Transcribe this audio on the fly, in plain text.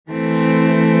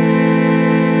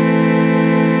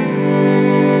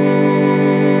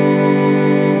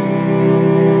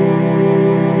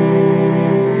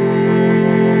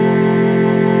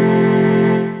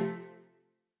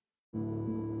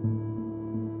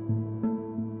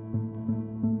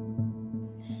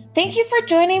Thank you for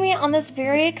joining me on this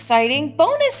very exciting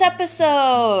bonus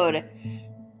episode.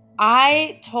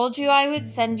 I told you I would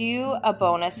send you a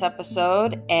bonus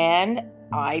episode, and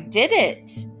I did it.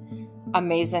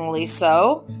 Amazingly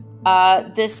so.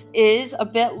 This is a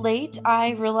bit late,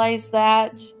 I realize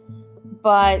that,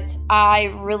 but I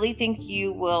really think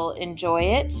you will enjoy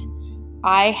it.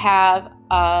 I have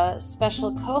a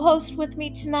special co host with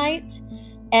me tonight,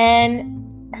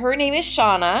 and her name is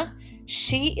Shauna.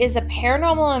 She is a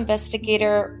paranormal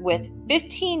investigator with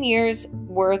 15 years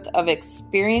worth of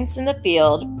experience in the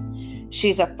field.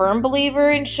 She's a firm believer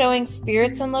in showing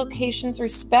spirits and locations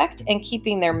respect and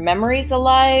keeping their memories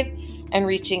alive and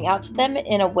reaching out to them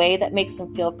in a way that makes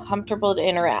them feel comfortable to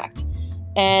interact.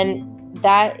 And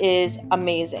that is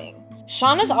amazing.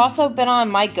 Shauna's also been on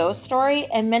My Ghost Story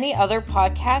and many other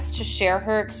podcasts to share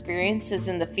her experiences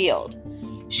in the field.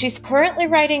 She's currently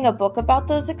writing a book about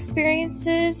those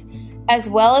experiences, as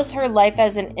well as her life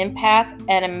as an empath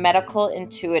and a medical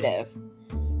intuitive.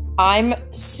 I'm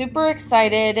super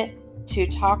excited to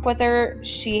talk with her.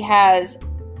 She has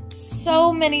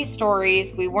so many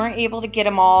stories. We weren't able to get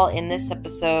them all in this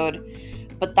episode,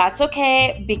 but that's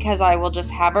okay because I will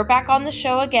just have her back on the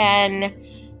show again.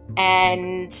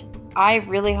 And I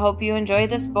really hope you enjoy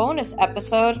this bonus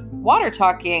episode, Water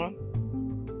Talking.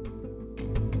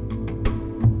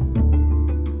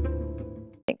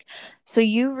 So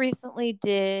you recently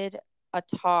did a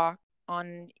talk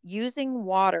on using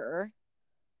water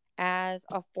as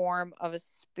a form of a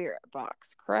spirit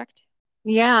box, correct?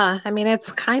 Yeah, I mean,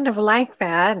 it's kind of like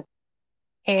that.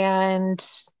 And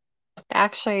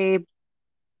actually,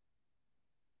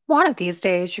 one of these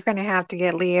days, you're going to have to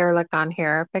get Lee Ehrlich on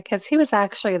here because he was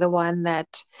actually the one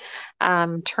that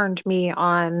turned me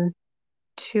on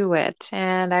to it.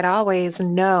 And I'd always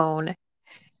known,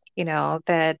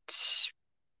 that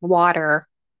water,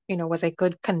 was a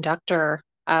good conductor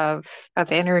of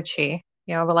energy,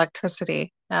 of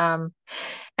electricity. And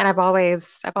I've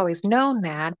always known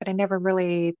that, but I never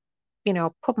really,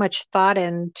 put much thought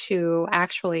into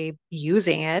actually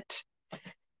using it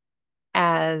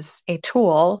as a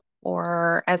tool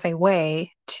or as a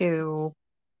way to,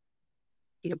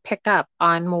 pick up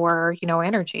on more,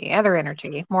 energy, other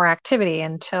energy, more activity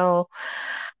until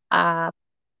uh,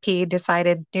 he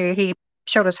decided he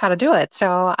showed us how to do it.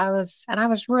 So I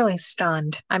was really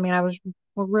stunned. I mean, I was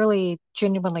really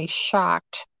genuinely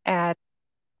shocked at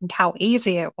how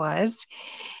easy it was.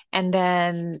 And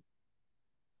then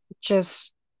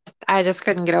just I just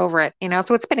couldn't get over it,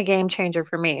 So it's been a game changer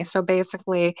for me. So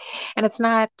basically, and it's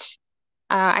not,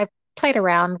 I've played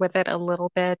around with it a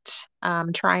little bit,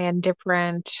 trying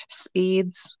different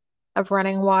speeds of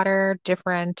running water,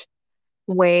 different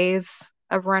ways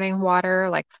of running water,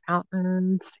 like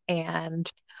fountains and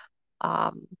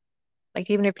um, like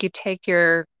even if you take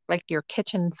your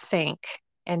kitchen sink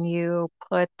and you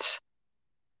put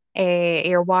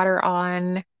your water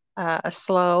on a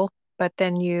slow, but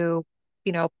then you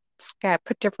know,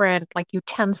 put different like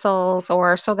utensils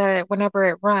or so that whenever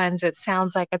it runs, it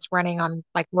sounds like it's running on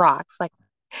like rocks, like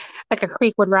a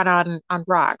creek would run on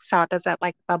rocks. So it does that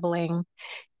like bubbling,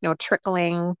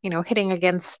 trickling, hitting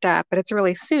against stuff, but it's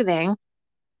really soothing.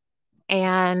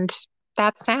 And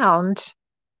that sound,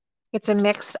 it's a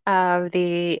mix of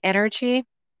the energy,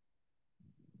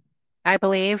 I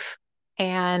believe,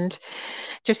 and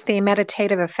just the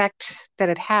meditative effect that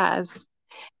it has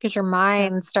because your Yeah.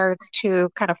 mind starts to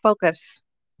kind of focus,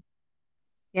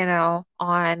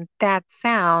 on that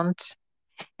sound,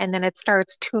 and then it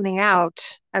starts tuning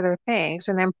out other things.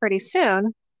 And then pretty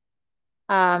soon,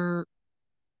 um,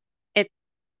 it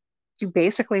you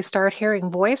basically start hearing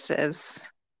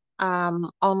voices.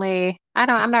 Only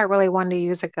I'm not really one to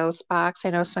use a ghost box.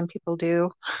 I know some people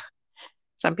do.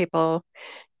 Some people,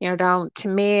 don't. To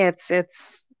me,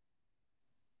 it's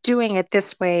doing it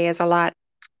this way is a lot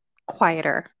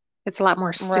quieter. It's a lot more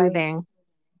Right. soothing.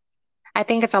 I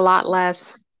think it's a lot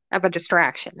less of a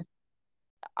distraction.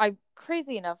 I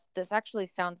crazy enough, this actually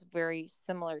sounds very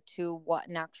similar to what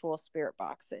an actual spirit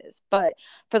box is. But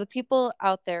for the people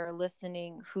out there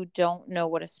listening who don't know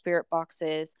what a spirit box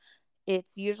is,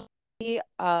 it's usually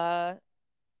uh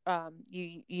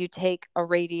you take a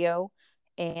radio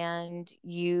and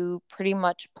you pretty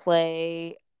much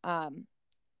play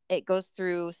it goes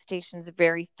through stations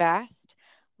very fast,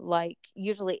 like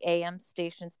usually AM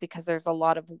stations because there's a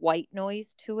lot of white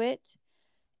noise to it.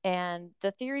 And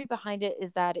the theory behind it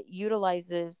is that it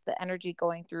utilizes the energy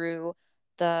going through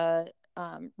the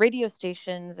radio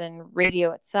stations and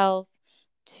radio itself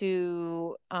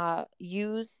to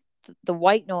use the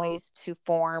white noise to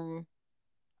form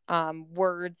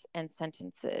words and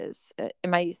sentences.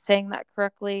 Am I saying that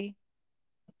correctly?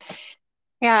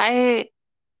 Yeah,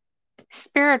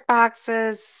 spirit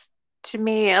boxes to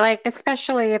me, like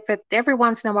especially if it every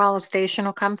once in a while a station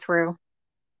will come through,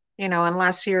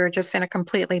 unless you're just in a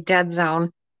completely dead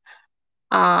zone.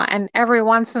 And every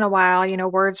once in a while,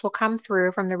 words will come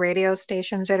through from the radio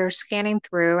stations that are scanning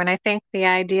through. And I think the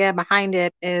idea behind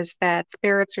it is that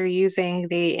spirits are using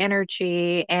the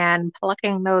energy and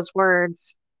plucking those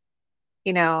words,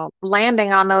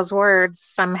 landing on those words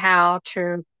somehow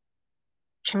to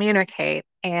communicate.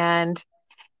 And,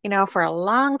 for a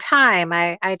long time,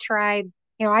 I tried,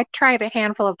 I tried a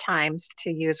handful of times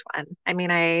to use one. I mean,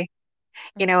 Mhm.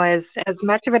 as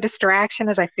much of a distraction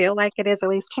as I feel like it is, at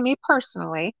least to me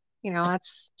personally,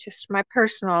 that's just my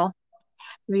personal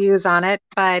views on it.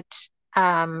 But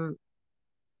um,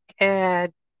 uh,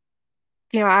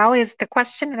 the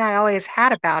question that I always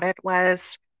had about it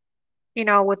was,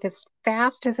 with as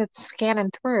fast as it's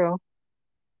scanning through,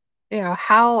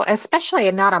 how, especially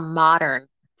not a modern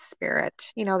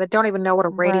spirit, that don't even know what a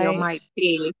radio might Right.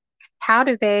 be, how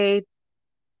do they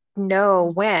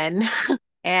know when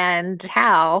and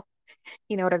how?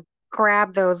 To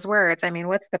grab those words. I mean,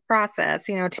 what's the process?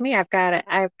 To me, I've got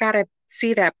to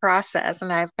see that process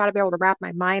and I've got to be able to wrap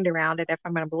my mind around it if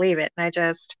I'm going to believe it. And I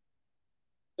just,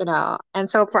 and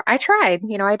so I tried,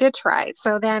 I did try.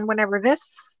 So then whenever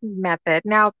this method,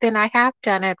 now then I have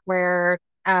done it where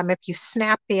if you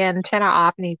snap the antenna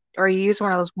off or you use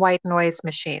one of those white noise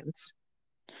machines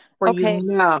where Okay,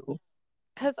 know.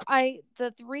 because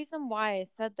the reason why I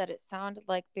said that it sounded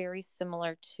like very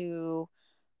similar to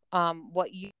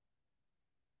what you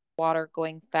water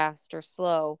going fast or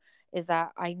slow is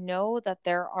that I know that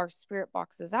there are spirit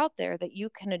boxes out there that you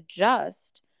can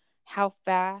adjust how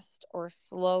fast or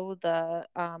slow the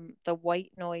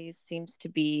white noise seems to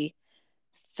be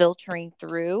filtering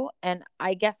through. And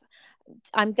I guess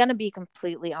I'm going to be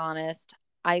completely honest.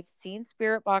 I've seen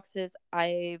spirit boxes.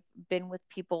 I've been with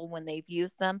people when they've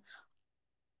used them.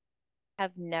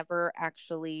 Have never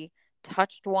actually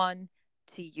touched one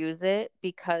to use it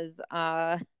because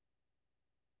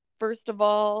first of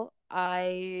all,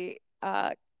 I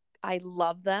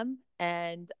love them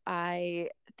and I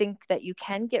think that you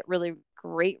can get really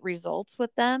great results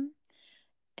with them.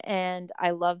 And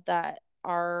I love that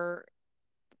our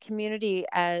community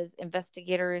as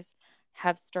investigators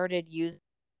have started using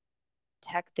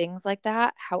tech things like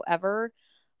that. However,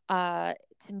 uh,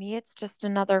 to me, it's just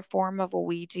another form of a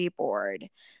Ouija board.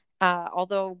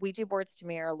 Although Ouija boards to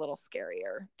me are a little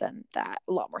scarier than that,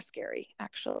 a lot more scary,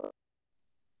 actually.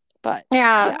 But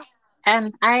Yeah. yeah.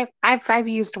 And I've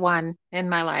used one in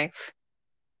my life,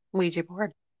 Ouija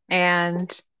board.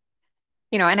 And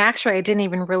and actually, I didn't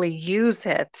even really use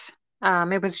it.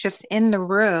 It was just in the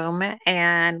room,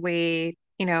 and we,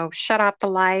 shut off the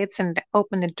lights and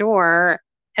opened the door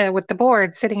with the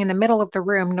board sitting in the middle of the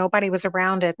room. Nobody was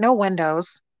around it, no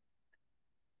windows.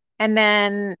 And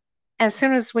then, as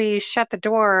soon as we shut the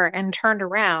door and turned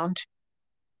around,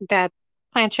 that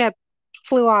planchette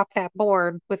flew off that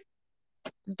board with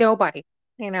nobody,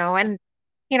 and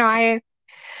I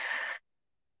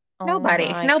Oh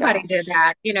my nobody did gosh.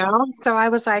 that, So I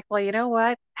was like, well, you know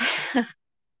what?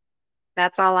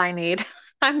 That's all I need.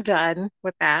 I'm done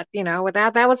with that. With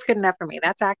that, that was good enough for me.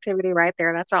 That's activity right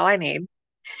there. That's all I need.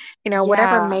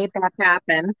 Whatever Yeah. made that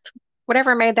happen,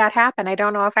 whatever made that happen, I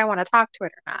don't know if I want to talk to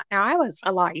it or not. Now, I was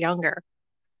a lot younger.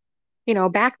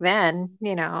 Back then,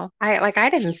 I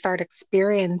didn't start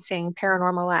experiencing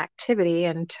paranormal activity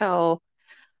until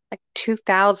like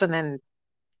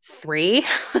 2003,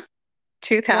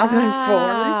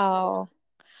 2004, Wow.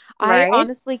 I right?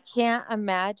 honestly can't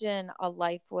imagine a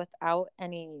life without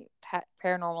any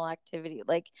paranormal activity.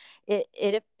 Like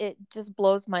it just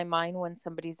blows my mind when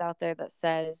somebody's out there that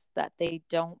says that they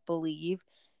don't believe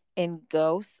in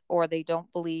ghosts or they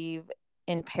don't believe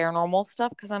in paranormal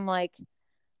stuff because I'm like,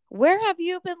 where have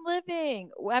you been living?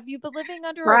 Have you been living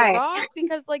under a Right. rock?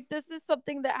 Because like this is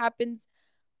something that happens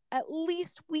at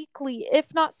least weekly,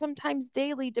 if not sometimes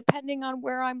daily, depending on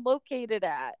where I'm located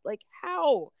at. Like,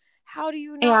 how? How do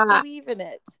you not Yeah. believe in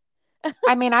it?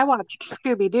 I mean, I watched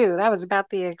Scooby-Doo. That was about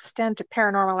the extent of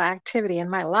paranormal activity in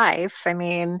my life. I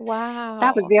mean,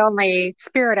 that was Wow. the only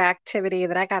spirit activity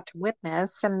that I got to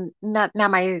witness. And not, now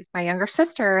my younger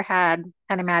sister had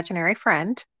an imaginary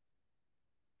friend.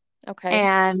 Okay.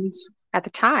 And at the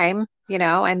time,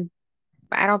 and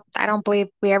I don't believe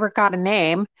we ever got a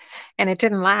name, and it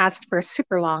didn't last for a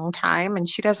super long time, and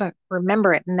she doesn't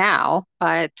remember it now.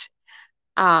 But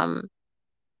um,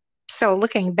 so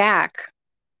looking back,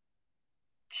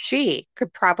 she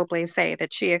could probably say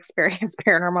that she experienced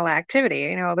paranormal activity.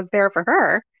 It was there for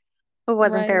her, it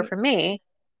wasn't there Right. for me.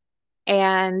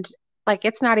 And Like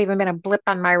it's not even been a blip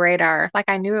on my radar. Like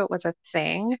I knew it was a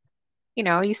thing.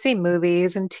 You see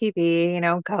movies and TV,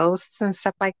 ghosts and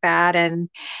stuff like that and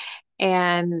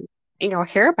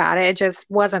hear about it. It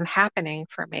just wasn't happening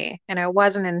for me. And it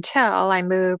wasn't until I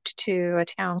moved to a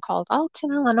town called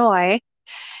Alton, Illinois,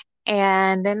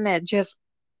 and then it just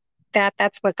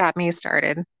that's what got me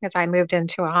started because I moved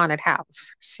into a haunted house.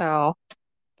 So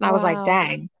I was like, Wow.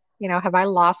 dang, have I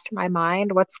lost my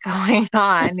mind? What's going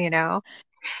on, And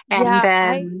Yeah,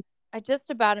 then, I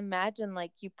just about imagine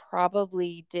like you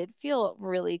probably did feel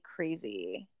really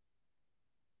crazy.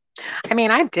 I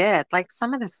mean, I did like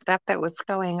some of the stuff that was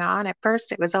going on. At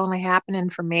first, it was only happening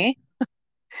for me.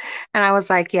 And I was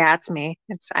like, yeah, it's me.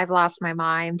 I've lost my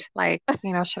mind. Like,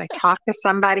 should I talk to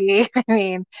somebody? I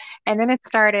mean, and then it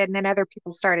started, and then other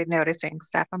people started noticing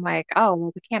stuff. I'm like, oh,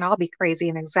 well, we can't all be crazy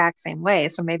in the exact same way.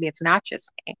 So maybe it's not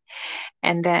just me.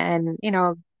 And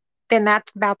then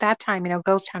that's about that time,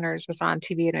 Ghost Hunters was on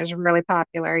TV and it was really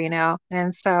popular,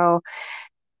 And so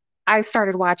I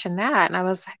started watching that and I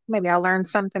was like, maybe I'll learn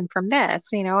something from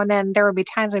this, And then there would be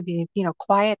times it'd be,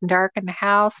 quiet and dark in the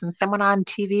house and someone on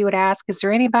TV would ask, is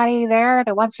there anybody there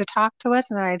that wants to talk to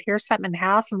us? And then I'd hear something in the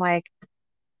house. I'm like,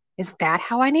 is that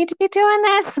how I need to be doing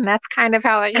this? And that's kind of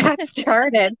how it got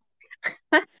started.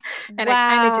 And it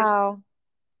kind of just Wow.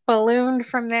 ballooned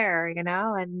from there,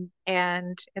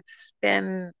 and it's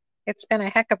been a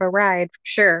heck of a ride for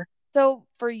sure. So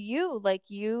for you, like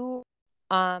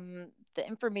the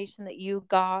information that you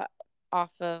got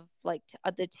off of like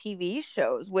the TV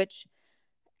shows, which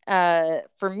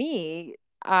for me,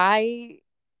 I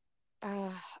uh,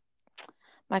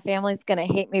 my family's gonna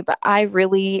hate me, but I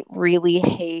really, really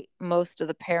hate most of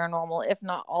the paranormal, if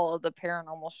not all of the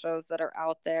paranormal shows that are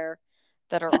out there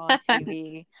that are on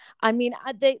TV. I mean,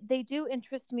 they do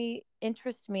interest me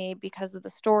because of the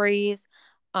stories,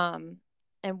 um,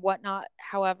 and whatnot.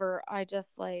 However, I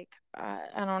just like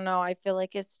I don't know. I feel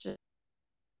like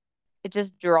it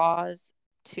just draws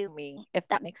to me, if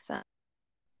that makes sense.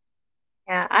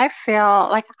 Yeah, I feel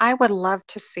like I would love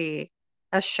to see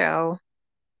a show.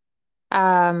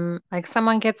 Like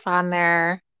someone gets on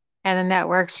there and the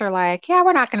networks are like, yeah,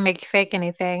 we're not going to make you fake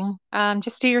anything.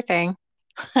 Just do your thing.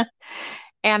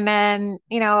 And then,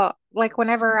 like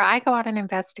whenever I go on an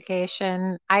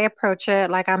investigation, I approach it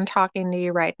like I'm talking to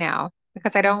you right now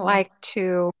because Hmm. I don't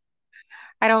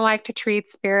like to treat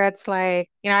spirits like,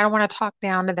 I don't want to talk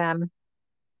down to them,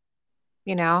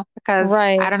 because I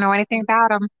Right, don't know anything about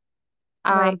them.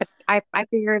 right. But I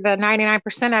figure the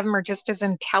 99% of them are just as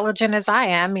intelligent as I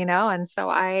am, and so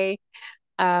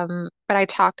but I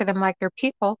talk to them like they're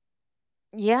people.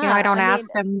 Yeah, I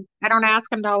mean, I don't ask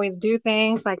them to always do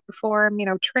things like perform,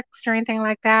 tricks or anything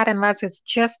like that, unless it's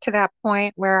just to that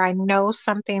point where I know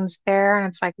something's there and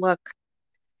it's like, look,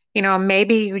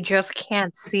 maybe you just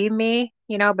can't see me,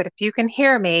 but if you can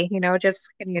hear me,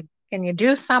 just can you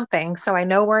do something so I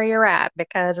know where you're at?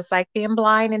 Because it's like being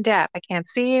blind and deaf. I can't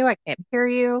see you, I can't hear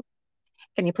you.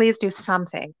 Can you please do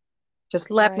something?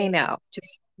 Just let me right, know.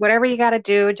 Just whatever you got to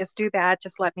do, just do that.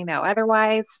 Just let me know.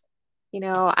 Otherwise,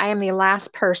 I am the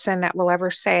last person that will ever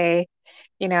say,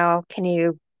 can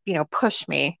you, push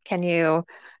me? Can you,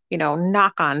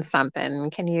 knock on something?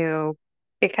 Can you,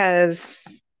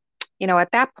 because,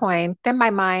 at that point, then my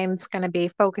mind's going to be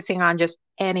focusing on just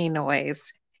any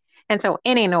noise. And so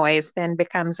any noise then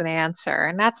becomes an answer.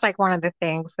 And that's like one of the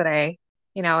things that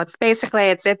it's basically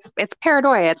it's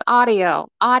paranoia. It's audio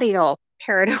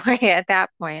paranoia at that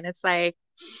point. It's like,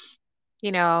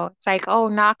 oh,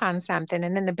 knock on something,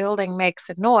 and then the building makes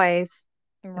a noise.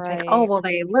 It's like, oh, right, well,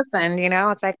 they listened,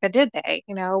 it's like, but did they?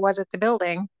 Was it the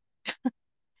building?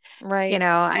 right.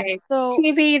 I So,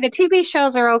 TV, the TV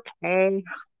shows are okay,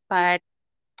 but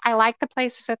I like the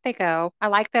places that they go. I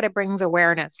like that it brings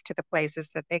awareness to the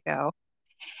places that they go.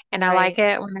 And I like right.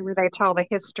 it whenever they tell the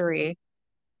history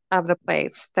of the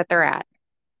place that they're at.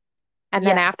 And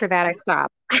then after Yes. that, I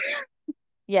stop.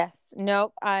 Yes.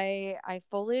 Nope. I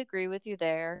fully agree with you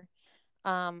there.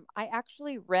 I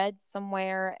actually read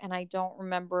somewhere, and I don't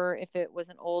remember if it was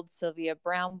an old Sylvia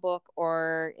Brown book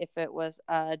or if it was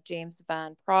a James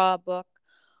Van Praagh book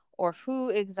or who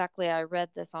exactly I read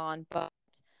this on, but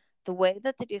the way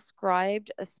that they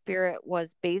described a spirit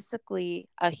was basically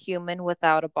a human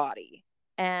without a body.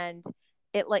 And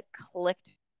it like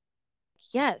clicked.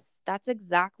 Yes, that's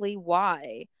exactly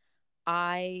why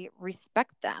I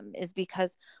respect them, is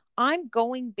because I'm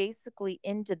going basically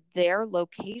into their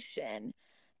location.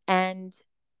 And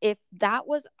if that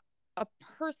was a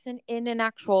person in an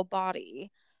actual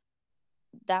body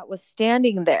that was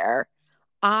standing there,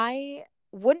 I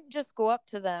wouldn't just go up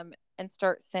to them and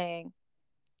start saying,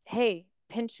 hey,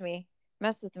 pinch me,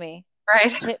 mess with me.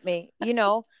 Right. hit me, you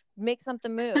know, make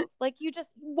something move. Like,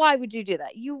 why would you do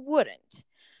that? You wouldn't.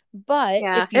 But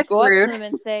Yeah, if you it's go up to rude. them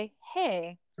and say,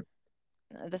 hey,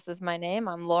 this is my name,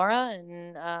 I'm Laura,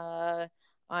 and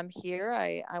I'm here.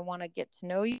 I want to get to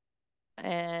know you.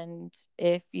 And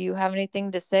if you have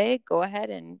anything to say, go ahead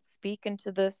and speak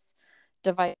into this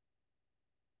device,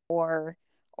 or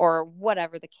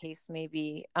whatever the case may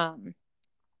be.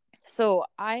 So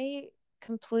I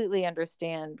completely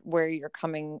understand where you're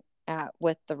coming at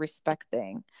with the respect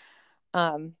thing.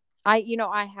 Um, I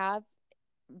have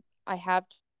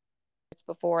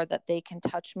before that they can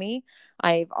touch me.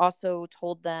 I've also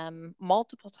told them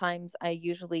multiple times. I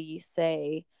usually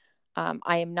say,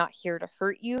 I am not here to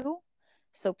hurt you,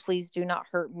 so please do not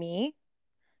hurt me.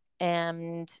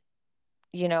 And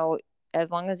you know, as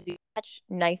long as you touch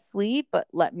nicely, but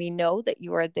let me know that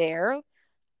you are there,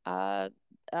 uh,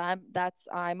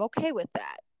 I'm okay with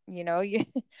that. You know,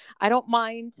 I don't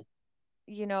mind.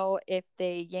 You know, if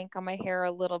they yank on my hair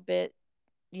a little bit,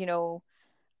 you know,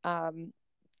 um,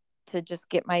 to just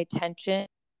get my attention.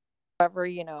 However,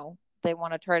 they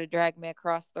want to try to drag me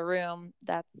across the room.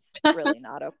 That's really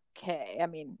not okay. I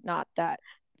mean, not that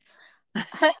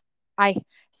I.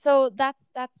 So that's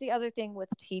the other thing with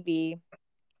TV,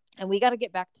 and we got to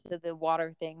get back to the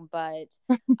water thing, but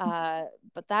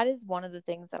that is one of the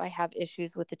things that I have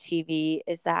issues with the TV,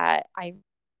 is that I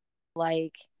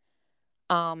like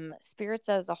spirits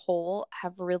as a whole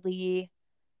have really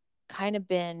kind of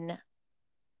been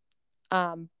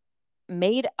um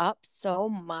made up so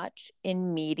much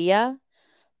in media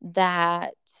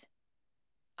that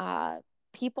uh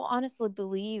people honestly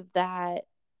believe that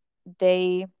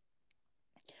they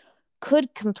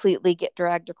could completely get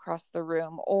dragged across the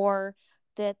room, or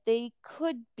that they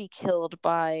could be killed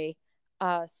by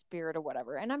a spirit or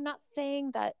whatever. And I'm not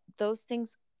saying that those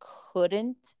things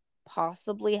couldn't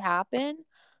possibly happen,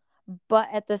 but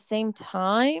at the same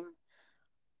time,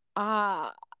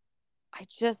 uh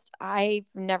I've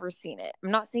never seen it.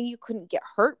 I'm not saying you couldn't get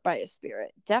hurt by a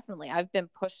spirit. Definitely. I've been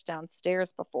pushed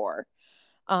downstairs before,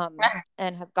 and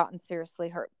have gotten seriously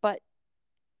hurt. But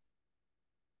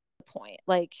the point,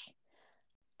 like,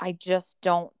 I just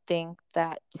don't think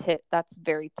that's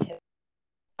very tip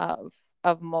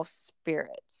of most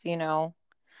spirits, you know.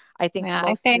 I think Yeah, I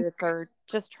most think, spirits are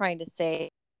just trying to say,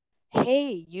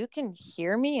 "Hey, you can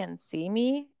hear me and see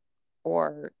me,"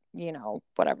 or,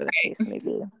 whatever the case may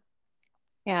be.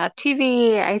 yeah,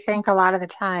 TV, I think a lot of the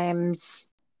times,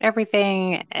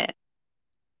 everything,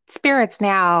 spirits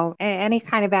now, any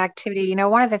kind of activity,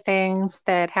 one of the things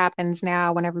that happens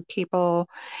now whenever people,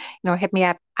 hit me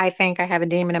up, I think I have a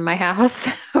demon in my house,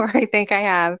 or I think I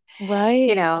have,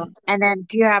 Right. and then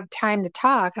do you have time to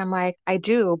talk? And I'm like, I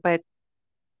do, but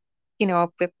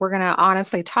if we're going to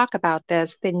honestly talk about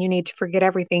this, then you need to forget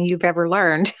everything you've ever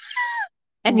learned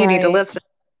and you need to Right. listen,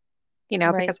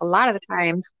 because Right. a lot of the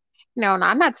times, and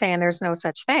I'm not saying there's no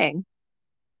such thing.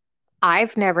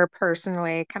 I've never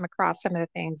personally come across some of the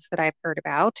things that I've heard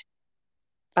about,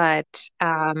 but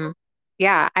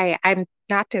yeah, I'm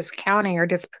not discounting or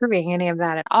disproving any of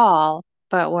that at all.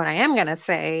 But what I am going to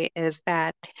say is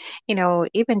that,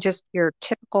 even just your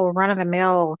typical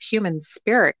run-of-the-mill human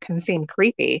spirit can seem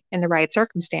creepy in the right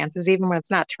circumstances, even when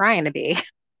it's not trying to be.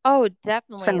 Oh,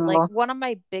 definitely. Like, So, one of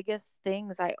my biggest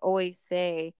things I always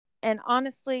say, and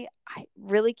honestly, I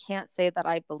really can't say that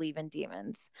I believe in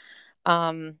demons.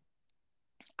 Um,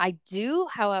 I do,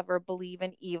 however, believe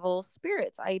in evil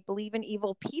spirits. I believe in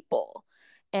evil people.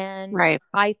 And right,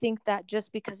 I think that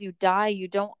just because you die, you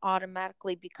don't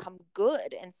automatically become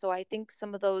good. And so I think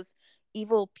some of those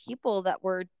evil people that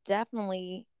were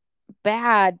definitely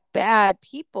bad, bad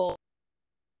people,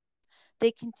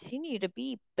 they continue to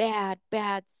be bad,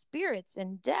 bad spirits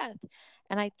in death.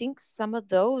 And I think some of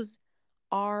those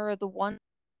are the ones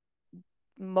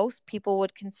most people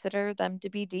would consider them to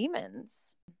be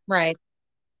demons. right.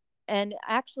 And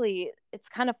actually, it's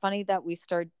kind of funny that we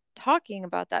started talking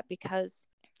about that, because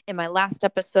in my last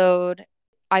episode,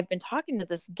 I've been talking to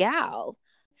this gal.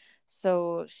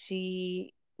 So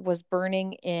she was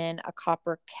burning in a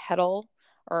copper kettle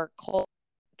or coal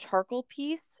charcoal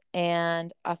piece,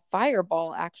 and a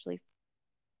fireball actually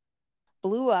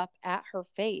blew up at her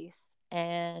face.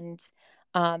 And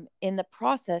in the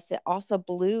process, it also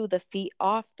blew the feet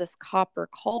off this copper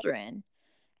cauldron.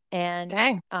 And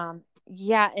Dang,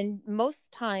 yeah, and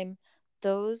most time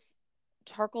those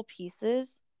charcoal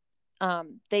pieces,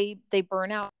 they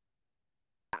burn out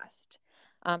fast,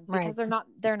 because right.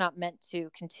 they're not meant to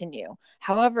continue.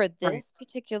 However, Right. this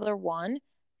particular one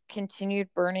continued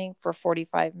burning for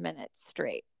 45 minutes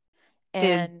straight.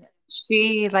 Did And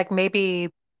she like maybe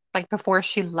like before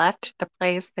she left the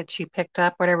place that she picked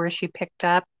up, whatever she picked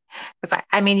up. Because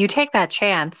I mean, you take that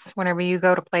chance whenever you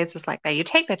go to places like that. You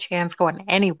take the chance going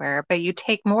anywhere, but you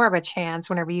take more of a chance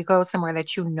whenever you go somewhere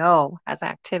that you know has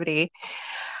activity.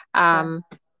 Sure. Um,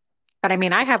 but I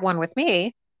mean, I have one with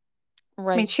me.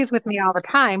 I mean, Right. she's with me all the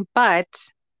time, but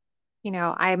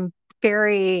I'm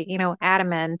very,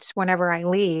 adamant whenever I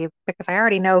leave because I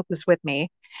already know who's with me.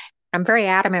 I'm very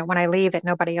adamant when I leave that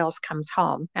nobody else comes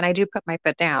home. And I do put my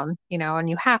foot down, and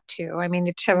you have to. I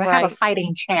mean, to have a Right.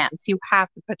 fighting chance, you have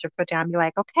to put your foot down and be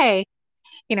like, okay,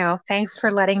 thanks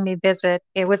for letting me visit.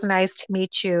 It was nice to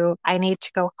meet you. I need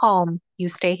to go home. You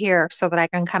stay here so that I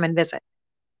can come and visit,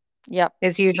 Yep.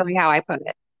 is usually how I put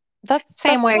it.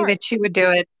 Same That's way smart. that you would do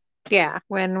it. Yeah,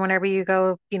 whenever you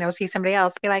go, see somebody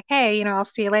else, be like, hey, I'll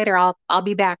see you later. I'll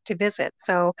be back to visit.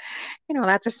 So,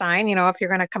 that's a sign, if you're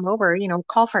going to come over,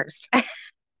 call first. I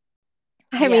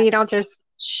mean, you don't Yes. just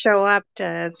show up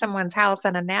to someone's house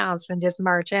unannounced and just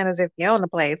march in as if you own the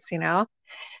place. Eh,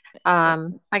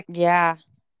 Like, Yeah.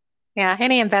 yeah,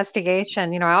 any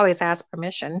investigation, I always ask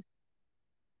permission,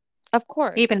 Of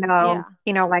even course. though,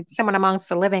 Yeah. like someone amongst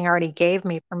the living already gave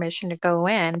me permission to go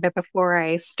in. But before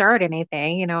I start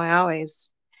anything, I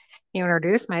always,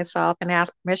 introduce myself and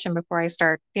ask permission before I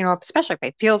start, especially if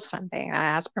I feel something, I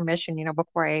ask permission,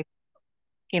 before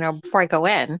I go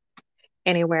in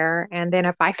anywhere. And then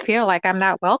if I feel like I'm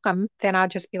not welcome, then I'll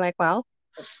just be like, well,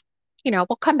 we'll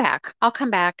come back. I'll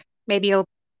come back. Maybe you'll,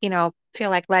 feel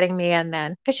like letting me in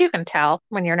then, because you can tell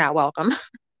when you're not welcome.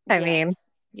 I mean, Yes.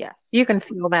 Yes. you can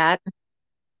feel that.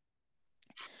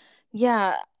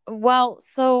 Yeah. Well,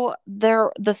 so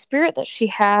the spirit that she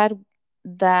had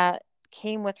that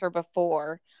came with her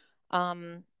before,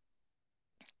 um,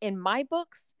 in my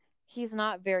books, he's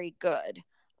not very good.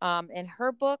 In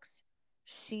her books,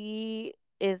 she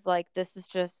is like, this is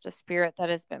just a spirit that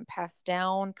has been passed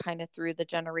down kind of through the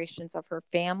generations of her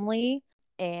family,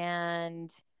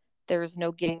 and there's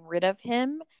no getting rid of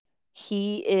him.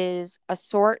 He is a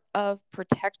sort of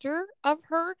protector of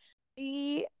her.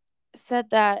 She said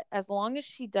that as long as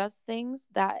she does things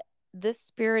that this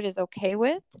spirit is okay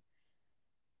with,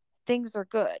 things are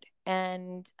good.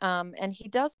 And he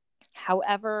does.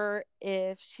 However,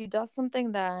 if she does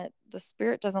something that the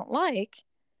spirit doesn't like,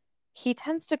 he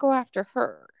tends to go after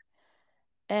her.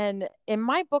 And in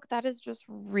my book, that is just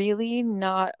really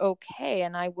not okay.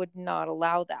 And I would not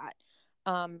allow that.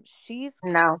 She's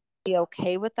No.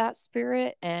 okay with that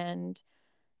spirit,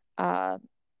 uh,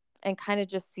 and kind of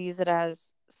just sees it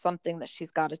as something that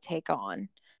she's got to take on.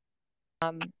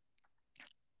 Um,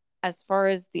 as far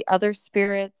as the other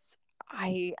spirits,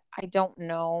 I don't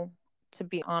know, to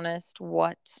be honest,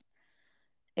 what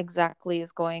exactly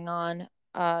is going on.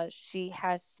 She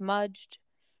has smudged.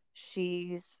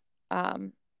 She's,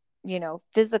 um,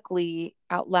 physically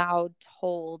out loud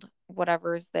told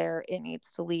whatever's there, it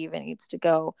needs to leave, it needs to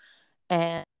go.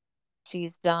 And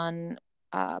she's done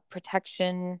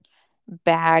protection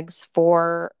bags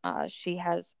for, she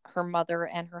has her mother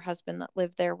and her husband that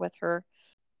live there with her.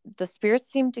 The spirits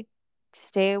seem to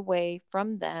stay away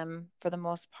from them for the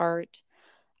most part,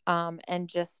 and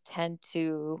just tend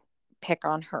to pick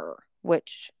on her,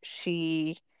 which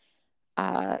she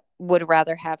would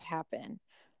rather have happen.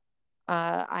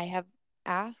 I have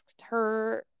asked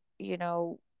her, you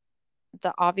know,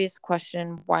 the obvious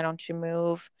question, why don't you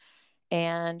move?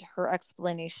 And her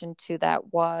explanation to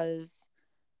that was,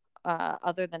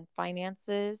 other than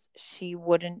finances, she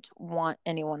wouldn't want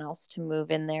anyone else to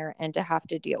move in there and to have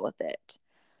to deal with it.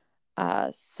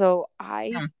 So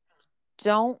I Hmm.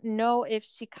 don't know if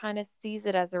she kind of sees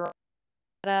it as a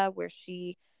where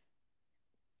she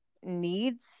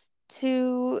needs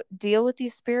to deal with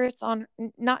these spirits on,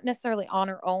 not necessarily on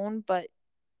her own, but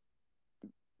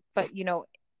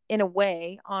in a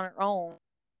way on her own,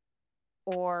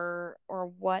 or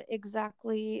what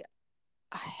exactly.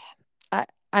 I,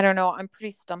 I don't know. I'm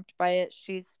pretty stumped by it.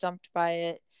 She's stumped by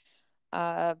it.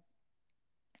 Uh,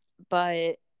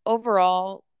 but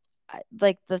overall,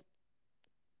 like the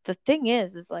thing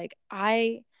is like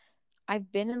I've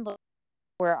been in the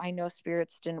where I know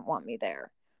spirits didn't want me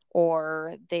there,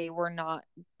 or they were not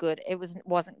good.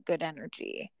 Wasn't good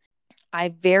energy. I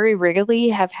very rarely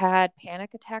have had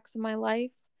panic attacks in my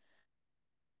life.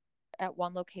 At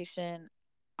one location,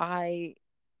 I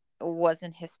was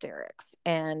in hysterics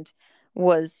and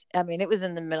I mean, it was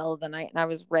in the middle of the night and I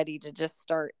was ready to just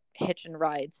start hitching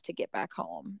rides to get back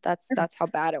home. That's how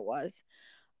bad it was.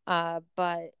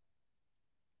 But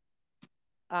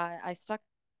I stuck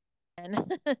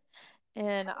in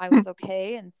and I was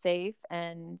okay and safe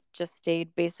and just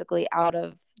stayed basically out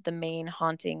of the main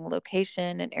haunting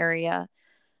location and area.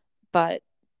 But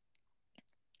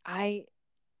I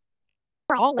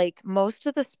all like most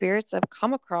of the spirits I've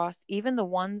come across, even the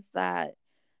ones that,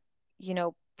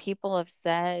 people have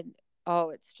said, oh,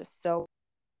 it's just so,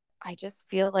 I just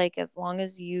feel like as long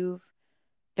as you've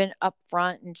been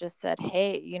upfront and just said,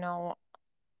 hey,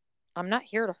 I'm not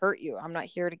here to hurt you. I'm not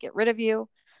here to get rid of you.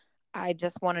 I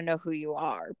just want to know who you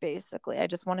are, basically. I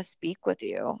just want to speak with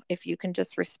you. If you can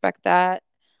just respect that,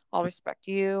 I'll respect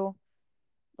you.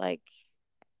 Like,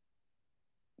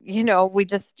 we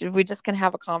just can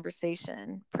have a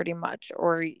conversation pretty much,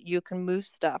 or you can move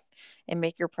stuff and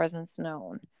make your presence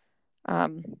known.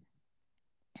 Um,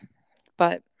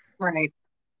 but Right.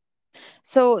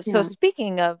 so Yeah.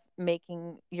 speaking of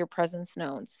making your presence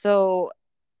known,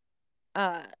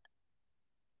 uh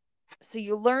so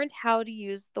you learned how to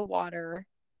use the water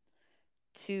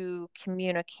to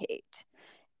communicate.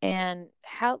 And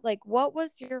how, like, what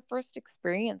was your first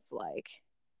experience like?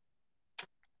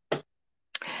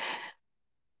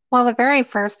 Well, the very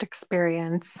first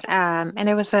experience, and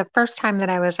it was the first time that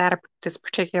I was at this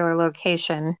particular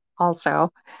location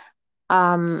also.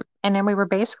 And then we were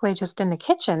basically just in the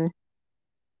kitchen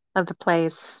of the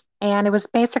place, and it was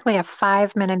basically a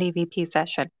 5 minute EVP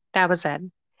session. That was it.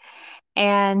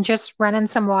 And just running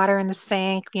some water in the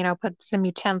sink, put some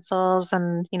utensils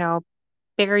and,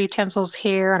 bigger utensils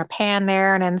here and a pan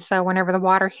there. And then so whenever the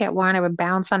water hit one, it would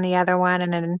bounce on the other one.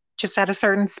 And then just at a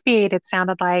certain speed, it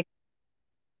sounded like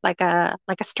a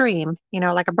stream,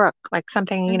 like a brook, like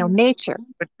something, Hmm. nature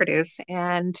would produce.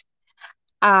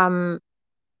 Um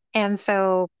and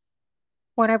so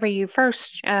whenever you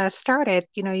first started,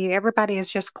 everybody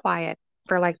is just quiet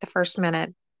for like the first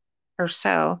minute or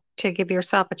so to give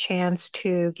yourself a chance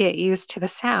to get used to the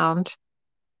sound.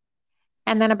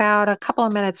 And then about a couple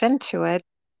of minutes into it,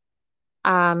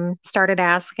 started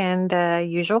asking the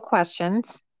usual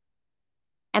questions,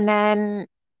 and then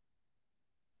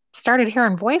started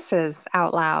hearing voices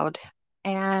out loud.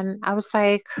 And I was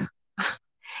like,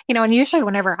 and usually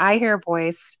whenever I hear a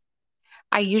voice,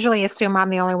 I usually assume I'm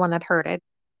the only one that heard it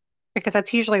because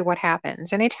that's usually what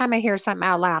happens. Anytime I hear something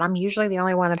out loud, I'm usually the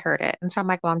only one that heard it. And so I'm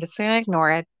like, well, I'm just going to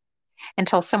ignore it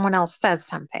until someone else says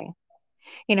something,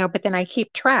 but then I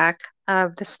keep track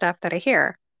of the stuff that I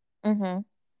hear. Hmm.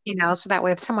 So that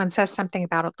way if someone says something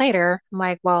about it later, I'm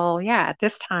like, well, yeah, at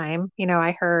this time,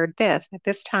 I heard this. At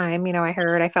this time,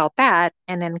 I felt that,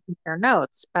 and then compare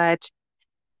notes. But,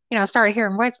 I started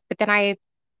hearing voice, but then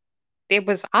it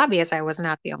was obvious I was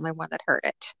not the only one that heard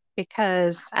it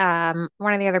because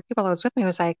one of the other people that was with me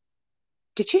was like,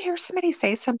 did you hear somebody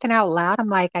say something out loud? I'm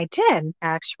like, I did,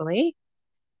 actually.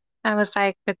 I was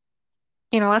like, but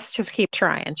let's just keep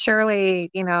trying.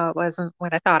 Surely, it wasn't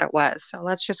what I thought it was. So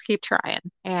let's just keep trying.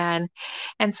 And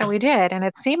so we did. And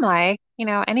it seemed like,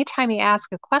 anytime you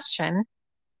ask a question,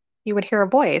 you would hear a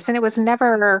voice. And it was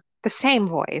never the same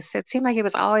voice. It seemed like it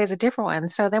was always a different one.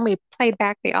 So then we played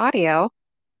back the audio,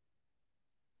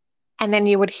 and then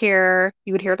you would hear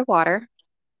the water.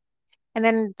 And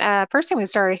then first thing we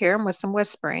started hearing was some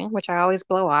whispering, which I always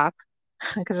blow off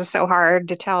because it's so hard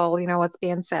to tell, what's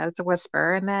being said. It's a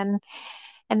whisper. And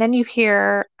then you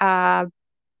hear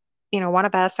one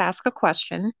of us ask a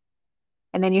question,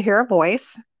 and then you hear a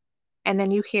voice, and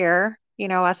then you hear,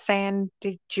 us saying,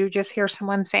 did you just hear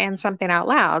someone saying something out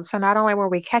loud? So not only were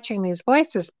we catching these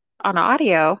voices on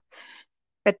audio,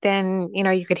 but then,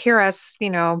 you could hear us,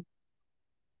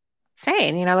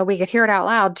 saying, that we could hear it out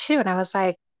loud too. And I was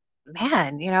like,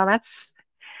 man,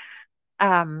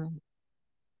 um,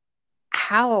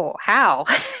 how, how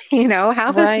does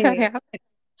that Right. happen?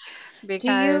 Do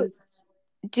you Because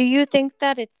do you think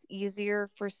that it's easier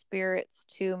for spirits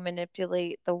to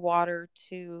manipulate the water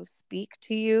to speak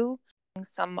to you?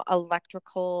 Some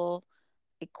electrical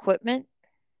equipment?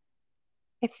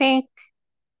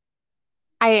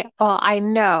 I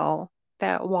know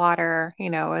that water,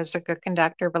 is a good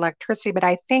conductor of electricity, but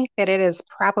I think that it is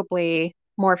probably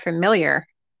more familiar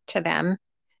to them,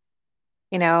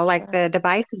 like Sure. the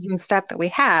devices and stuff that we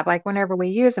have. Like whenever we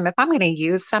use them, if I'm going to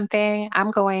use something,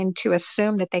 I'm going to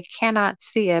assume that they cannot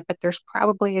see it, but there's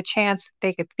probably a chance that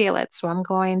they could feel it. So I'm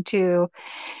going to,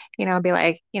 be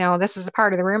like, this is a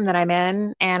part of the room that I'm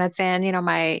in, and it's in,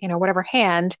 my, whatever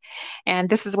hand, and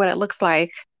this is what it looks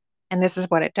like, and this is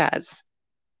what it does.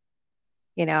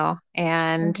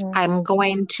 And Hmm. I'm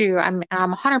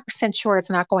 100% sure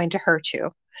it's not going to hurt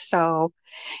you. So,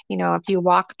 if you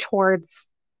walk towards,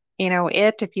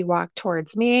 if you walk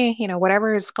towards me,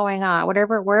 whatever is going on,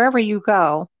 wherever you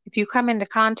go, if you come into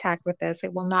contact with this,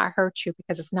 it will not hurt you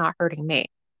because it's not hurting me.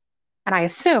 And I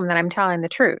assume that I'm telling the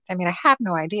truth. I mean, I have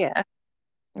no idea, but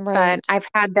Right. I've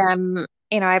had them,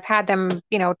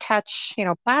 touch,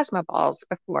 plasma balls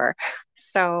before.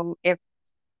 So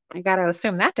I got to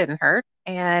assume that didn't hurt.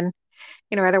 And,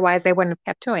 otherwise they wouldn't have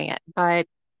kept doing it. But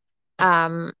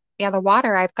yeah, the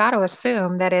water, I've got to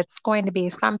assume that it's going to be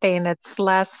something that's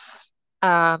less,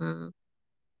 um,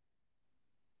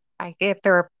 like if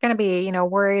they're going to be,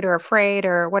 worried or afraid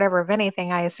or whatever of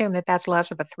anything, I assume that that's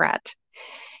less of a threat.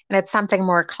 And it's something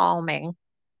more calming,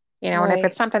 and if it's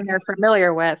Right. something they're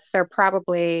familiar with, they're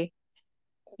probably,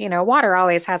 water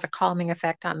always has a calming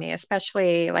effect on me,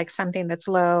 especially like something that's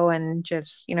low and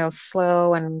just,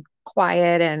 slow and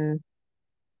quiet. And,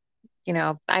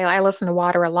 I listen to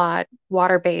water a lot,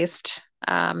 water-based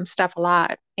stuff a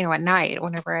lot, at night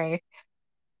whenever I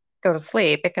go to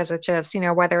sleep because it just,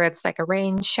 whether it's like a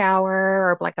rain shower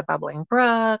or like a bubbling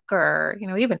brook or,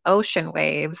 even ocean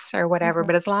waves or whatever, Hmm.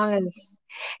 but as long as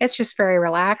it's just very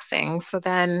relaxing. So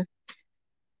then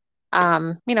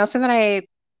I,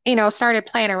 started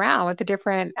playing around with the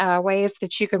different ways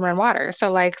that you can run water.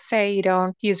 So like say you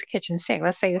don't use a kitchen sink.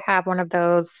 Let's say you have one of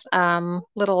those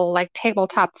little like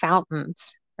tabletop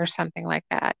fountains or something like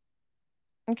that.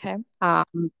 Okay.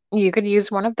 You could use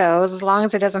one of those as long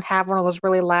as it doesn't have one of those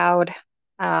really loud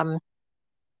um,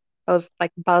 those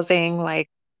like buzzing, like,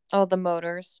 Oh, the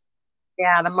motors.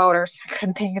 yeah, the motors. I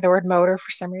couldn't think of the word motor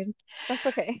for some reason. That's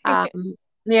okay. Um,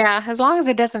 yeah, as long as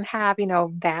it doesn't have,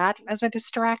 that as a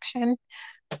distraction,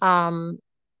 um,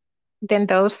 then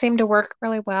those seem to work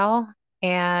really well.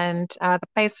 And the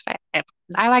place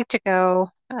I like to go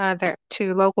there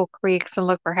to local creeks and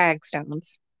look for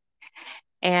hagstones.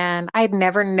 And I'd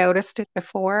never noticed it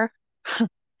before,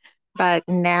 but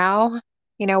now,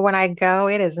 when I go,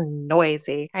 it is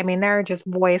noisy. I mean, there are just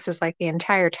voices like the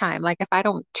entire time. Like if I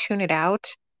don't tune it out,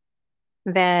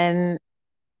 then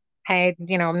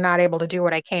I'm not able to do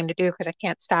what I came to do because I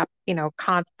can't stop,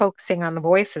 focusing on the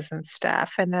voices and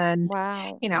stuff. And then,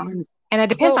 Wow. and it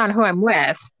depends So, on who I'm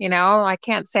with, I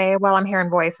can't say, well, I'm hearing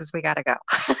voices, we gotta go,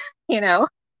 you know?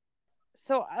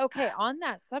 okay, on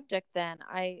that subject then,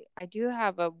 I do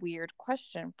have a weird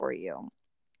question for you.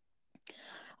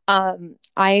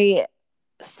 I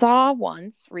saw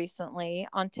once recently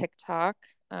on TikTok.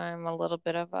 I'm a little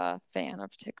bit of a fan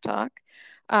of TikTok.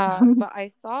 But I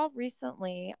saw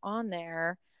recently on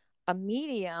there a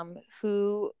medium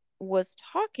who was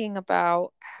talking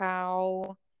about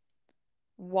how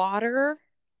water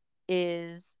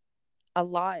is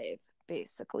alive,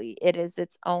 basically. It is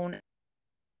its own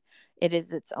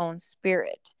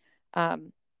spirit.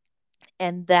 Um,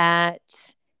 and that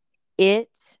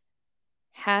it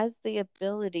has the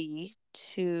ability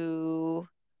to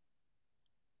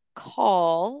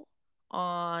call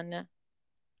on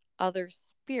other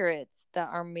spirits that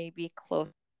are maybe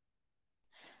close.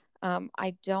 I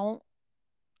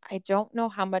don't know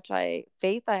how much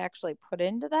faith I actually put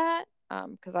into that,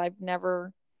 because I've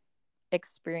never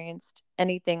experienced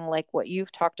anything like what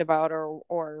you've talked about,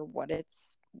 or what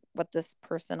this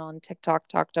person on TikTok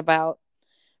talked about.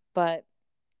 But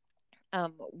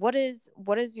what is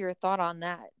your thought on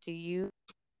that? Do you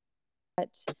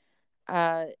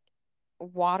uh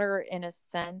water in a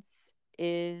sense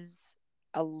is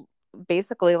a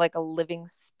basically like a living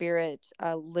spirit,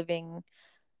 a living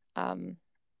um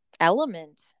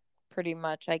element, pretty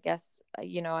much, I guess.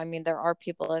 I mean, there are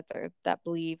people out there that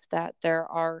believe that there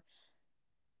are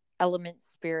element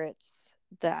spirits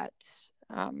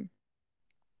um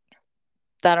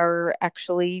that are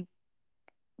actually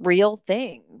real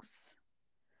things.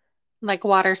 Like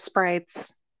water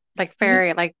sprites,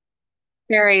 Yeah. like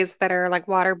fairies that are like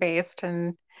water based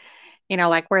and,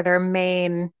 like where their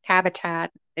main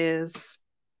habitat is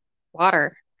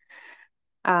water.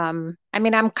 I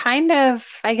mean,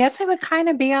 I guess I would kind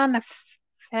of be on the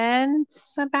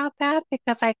fence about that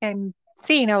because I can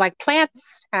see, like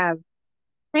plants are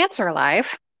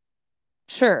alive.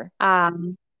 Sure.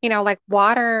 Like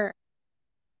water,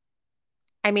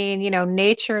 I mean,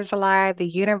 nature's alive. The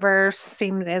universe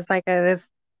seems is like this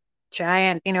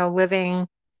giant, living,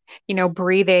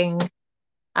 breathing,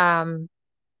 um,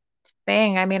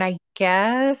 thing. I mean, I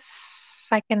guess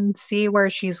I can see where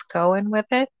she's going with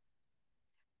it.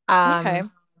 Okay.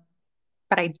 Um,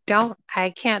 but I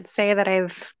can't say that I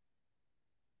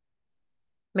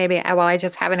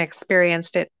just haven't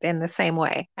experienced it in the same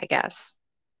way, I guess.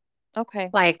 Okay.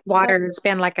 Like water has That's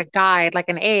been like a guide, like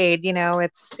an aid,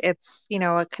 it's,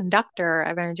 a conductor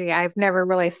of energy. I've never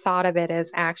really thought of it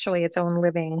as actually its own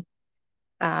living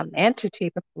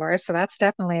entity before. So that's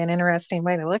definitely an interesting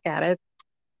way to look at it.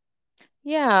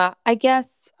 Yeah, I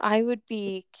guess I would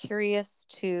be curious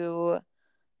to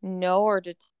know, or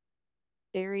to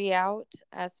theory out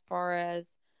as far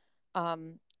as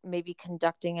maybe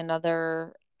conducting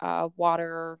another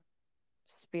water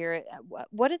spirit.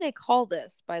 What do they call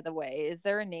this, by the way? Is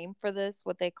there a name for this?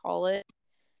 What they call it?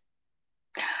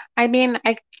 I mean,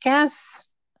 I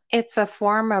guess it's a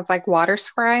form of like water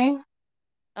scrying.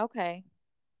 Okay.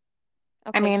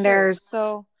 I Okay, mean, sure. there's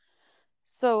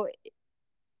So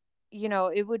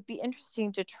it would be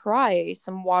interesting to try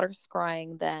some water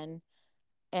scrying then,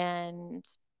 and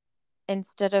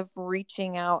instead of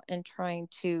reaching out and trying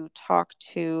to talk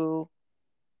to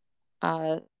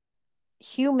uh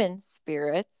human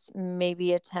spirits,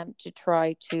 maybe attempt to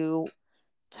try to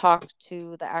talk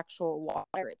to the actual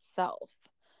water itself,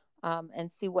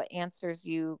 and see what answers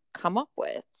you come up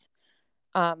with.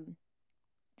 Um,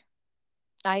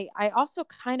 I also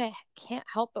kind of can't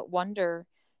help but wonder,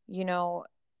 you know,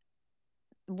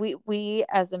 we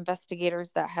as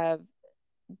investigators that have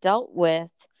dealt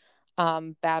with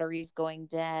batteries going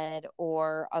dead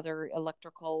or other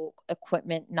electrical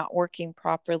equipment not working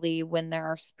properly when there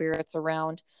are spirits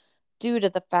around, due to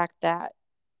the fact that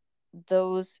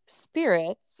those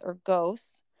spirits or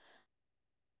ghosts,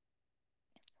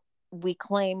 we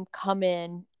claim, come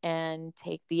in and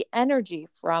take the energy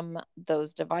from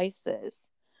those devices,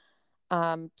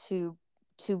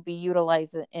 to be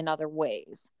utilized in other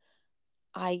ways.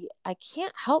 I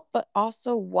can't help but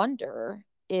also wonder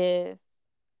if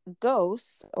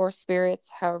ghosts or spirits,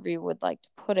 however you would like to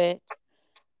put it,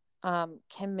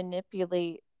 can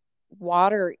manipulate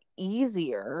water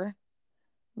easier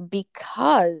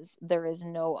because there is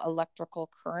no electrical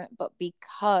current, but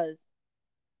because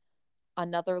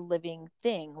another living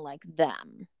thing like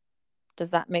them.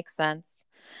 Does that make sense?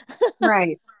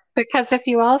 right. Because if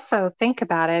you also think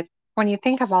about it, when you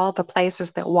think of all the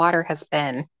places that water has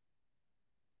been,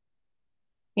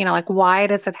 like why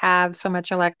does it have so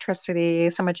much electricity,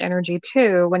 so much energy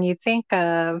too, when you think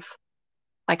of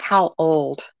like how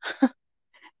old,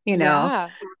 you know, Yeah.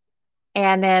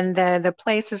 and then the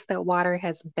places that water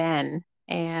has been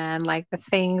and like the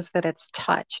things that it's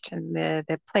touched and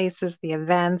the places, the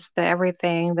events, the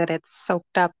everything that it's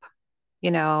soaked up, you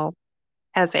know,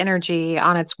 as energy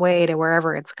on its way to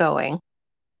wherever it's going.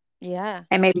 Yeah.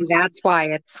 And maybe that's why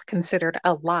it's considered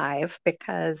alive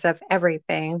because of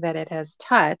everything that it has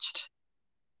touched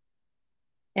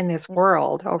in this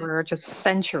world over just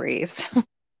centuries.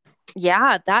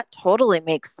 Yeah, that totally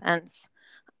makes sense.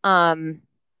 Um,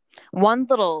 One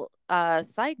little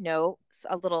side note,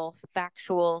 a little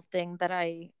factual thing that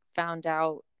I found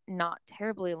out not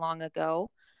terribly long ago,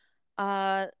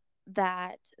 uh,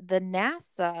 that the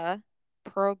NASA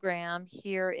program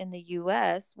here in the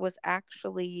US was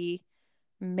actually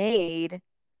made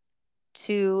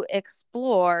to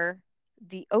explore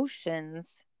the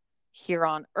oceans here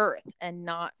on Earth and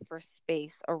not for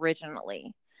space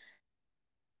originally.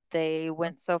 They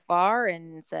went so far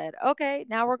and said, okay,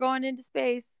 now we're going into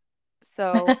space.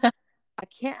 So I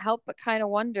can't help but kind of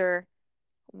wonder,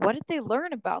 what did they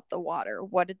learn about the water?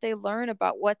 What did they learn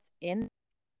about what's in?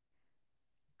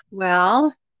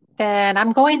 Well, then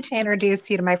I'm going to introduce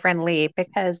you to my friend Lee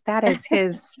because that is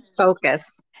his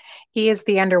focus. He is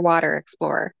the underwater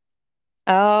explorer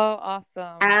Oh,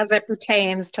 awesome. as it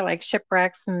pertains to like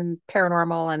shipwrecks and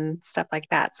paranormal and stuff like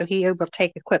that. So he will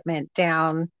take equipment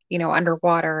down,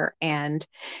 underwater and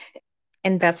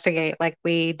investigate like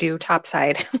we do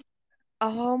topside.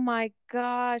 Oh my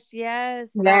gosh,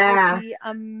 yes, that would Yeah. be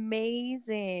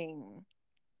amazing.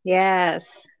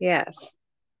 Yes. Yes.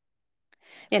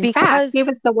 In fact, Because, he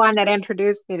was the one that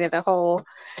introduced me to the whole,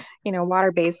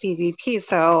 water-based EVP.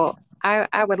 So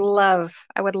I would love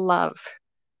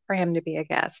for him to be a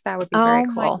guest. That would be very oh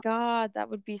my cool. God, that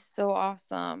would be so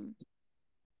awesome.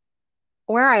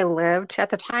 Where I lived at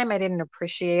the time, I didn't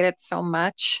appreciate it so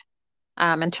much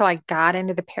until I got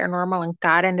into the paranormal and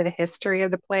got into the history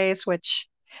of the place, which,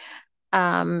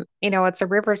 it's a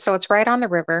river, so it's right on the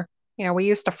river. We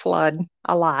used to flood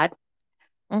a lot,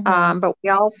 Mm-hmm. but we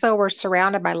also were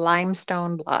surrounded by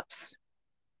limestone bluffs.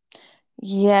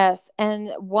 Yes.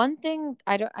 And one thing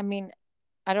I mean,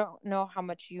 I don't know how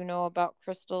much you know about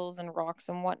crystals and rocks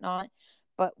and whatnot,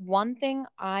 but one thing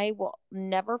I will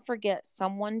never forget,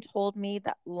 someone told me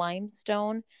that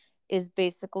limestone is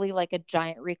basically like a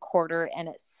giant recorder and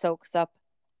it soaks up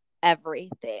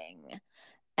everything.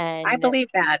 I And believe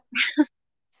that.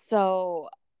 so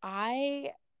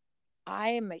I I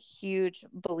am a huge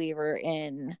believer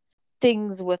in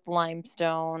things with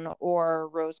limestone or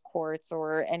rose quartz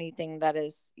or anything that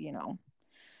is,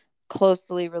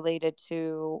 closely related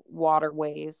to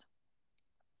waterways.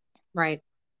 Right.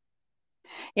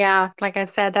 Yeah, like I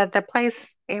said, that the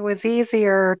place, it was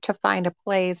easier to find a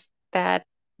place that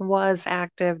was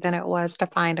active than it was to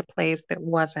find a place that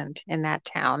wasn't in that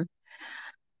town.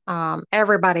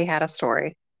 Everybody had a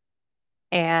story.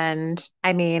 And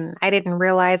I mean, I didn't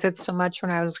realize it so much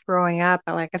when I was growing up,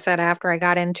 but like I said, after I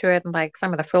got into it and like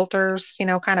some of the filters,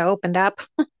 kind of opened up.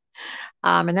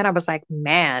 And then I was like,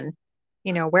 man,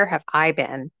 where have I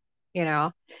been? You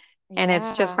know, and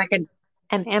it's just Yeah. like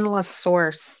an endless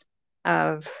source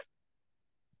of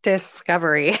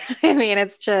discovery. I mean,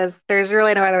 it's just, there's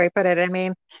really no other way to put it. I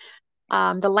mean,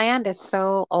 the land is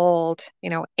so old,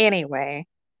 anyway,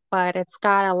 but it's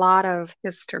got a lot of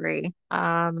history.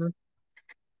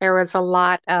 There was a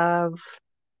lot of,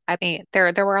 I mean,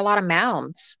 there were a lot of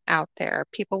mounds out there.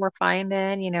 People were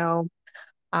finding,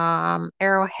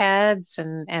 arrowheads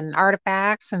and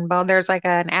artifacts, and well, there's like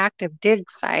an active dig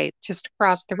site just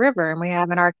across the river, and we have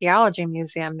an archaeology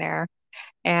museum there.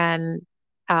 And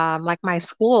like my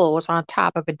school was on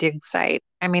top of a dig site.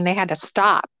 I mean, they had to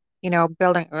stop,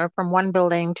 building from one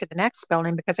building to the next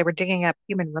building because they were digging up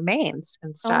human remains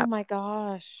and Oh stuff. my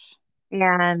gosh.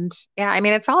 And yeah, I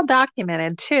mean, it's all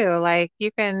documented too. Like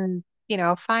you can,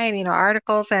 find,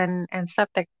 articles and stuff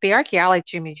that the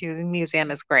archaeology museum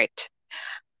is great.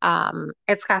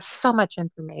 It's got so much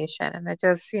information and it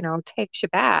just, takes you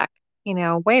back,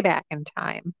 way back in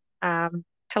time,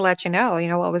 to let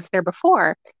what was there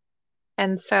before.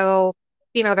 And so,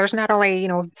 there's not only,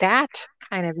 that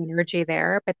kind of energy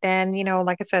there, but then,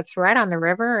 like I said, it's right on the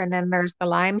river and then there's the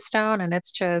limestone and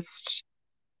it's just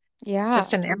Yeah.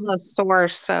 an endless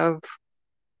source of,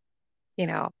 you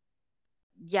know,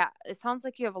 Yeah, it sounds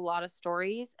like you have a lot of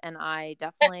stories, and I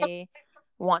definitely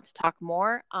want to talk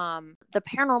more. The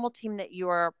paranormal team that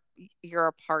you're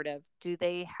a part of, do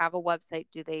they have a website?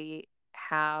 Do they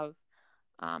have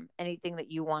anything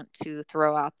that you want to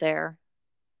throw out there?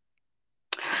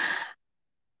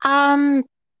 um,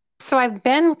 so I've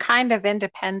been kind of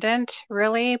independent,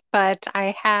 really, but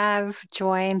I have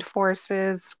joined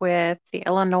forces with the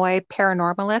Illinois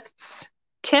Paranormalists.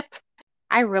 Tip,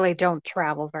 I really don't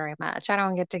travel very much. I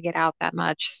don't get out that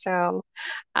much. So,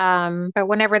 but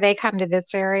whenever they come to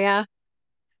this area,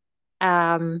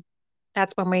 um,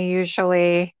 that's when we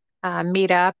usually meet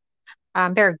up.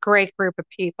 They're a great group of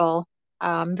people,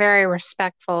 very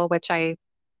respectful, which I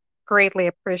greatly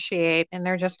appreciate. And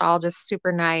they're just all just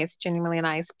super nice, genuinely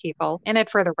nice people in it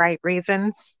for the right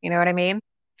reasons. You know what I mean?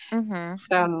 Mm-hmm.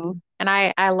 So, and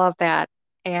I love that.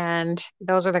 And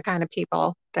those are the kind of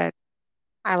people that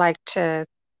I like to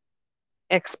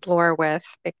explore with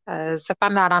because if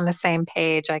I'm not on the same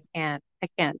page, I can't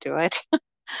do it. So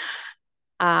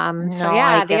No, I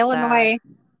yeah, get that.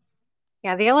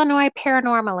 the Illinois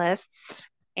Paranormalists,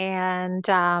 and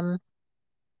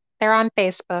they're on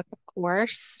Facebook, of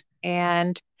course,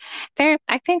 and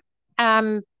I think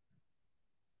um,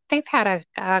 they've had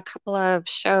a couple of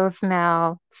shows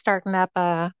now, starting up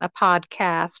a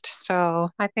podcast. So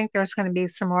I think there's going to be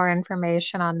some more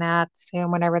information on that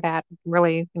soon, whenever that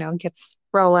really, gets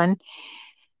rolling.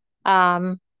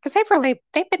 Because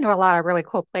they've been to a lot of really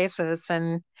cool places,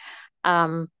 and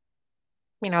um,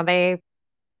 they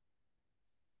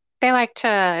like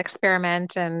to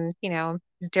experiment and,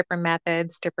 different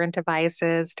methods, different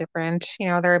devices, different,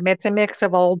 it's a mix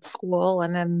of old school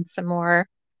and then some more,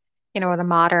 the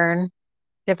modern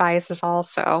devices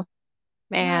also.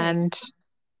 And Nice.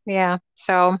 yeah,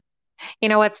 so,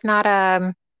 it's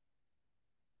not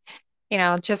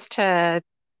just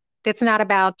it's not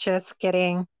about just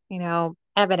getting,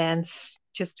 evidence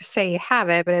just to say you have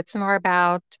it, but it's more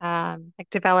about like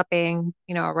developing,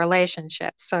 a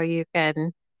relationship so you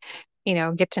can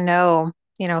get to know,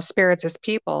 spirits as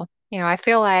people. I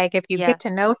feel like if you get to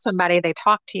Yes. know somebody, they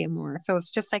talk to you more. So it's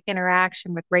just like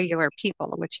interaction with regular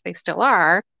people, which they still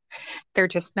are. They're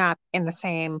just not in the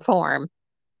same form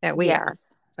that we are.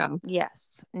 Yes. So,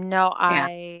 Yes. No, yeah.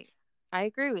 I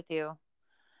agree with you.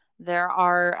 There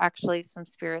are actually some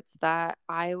spirits that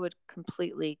I would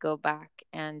completely go back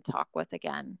and talk with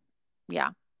again.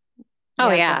 Yeah. Oh,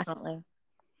 Yeah, yeah. definitely.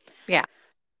 Yeah.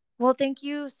 Well, thank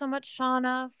you so much,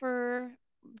 Shauna, for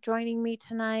joining me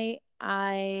tonight.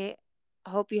 I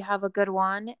hope you have a good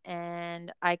one,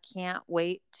 and I can't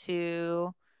wait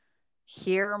to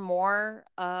hear more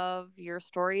of your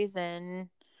stories and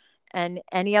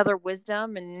any other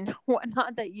wisdom and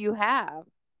whatnot that you have.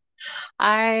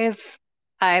 I've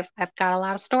I've got a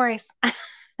lot of stories.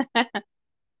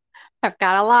 I've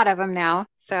got a lot of them now.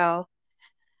 So,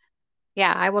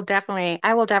 yeah, I will definitely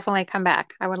come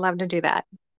back. I would love to do that.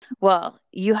 Well,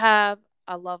 you have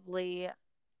a lovely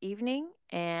evening,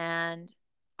 and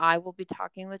I will be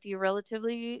talking with you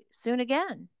relatively soon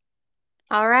again.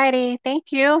 All righty.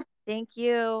 Thank you. Thank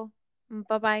you.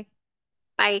 Bye bye.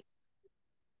 Bye.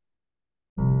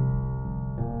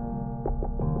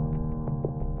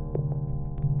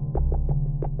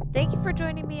 Thank you for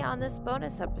joining me on this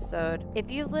bonus episode. If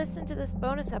you listened to this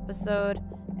bonus episode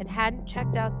and hadn't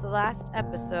checked out the last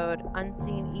episode,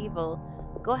 Unseen Evil,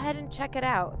 go ahead and check it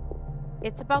out.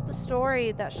 It's about the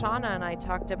story that Shauna and I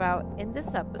talked about in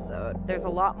this episode. There's a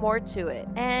lot more to it.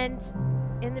 And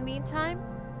in the meantime,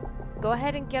 go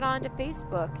ahead and get onto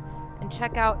Facebook and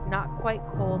check out Not Quite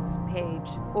Cold's page.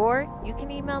 Or you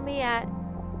can email me at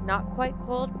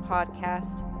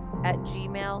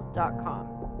notquitecoldpodcast@gmail.com.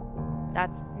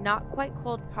 That's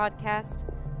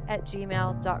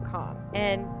notquitecoldpodcast@gmail.com.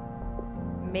 And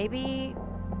maybe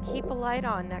keep a light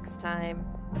on next time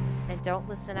and don't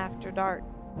listen after dark.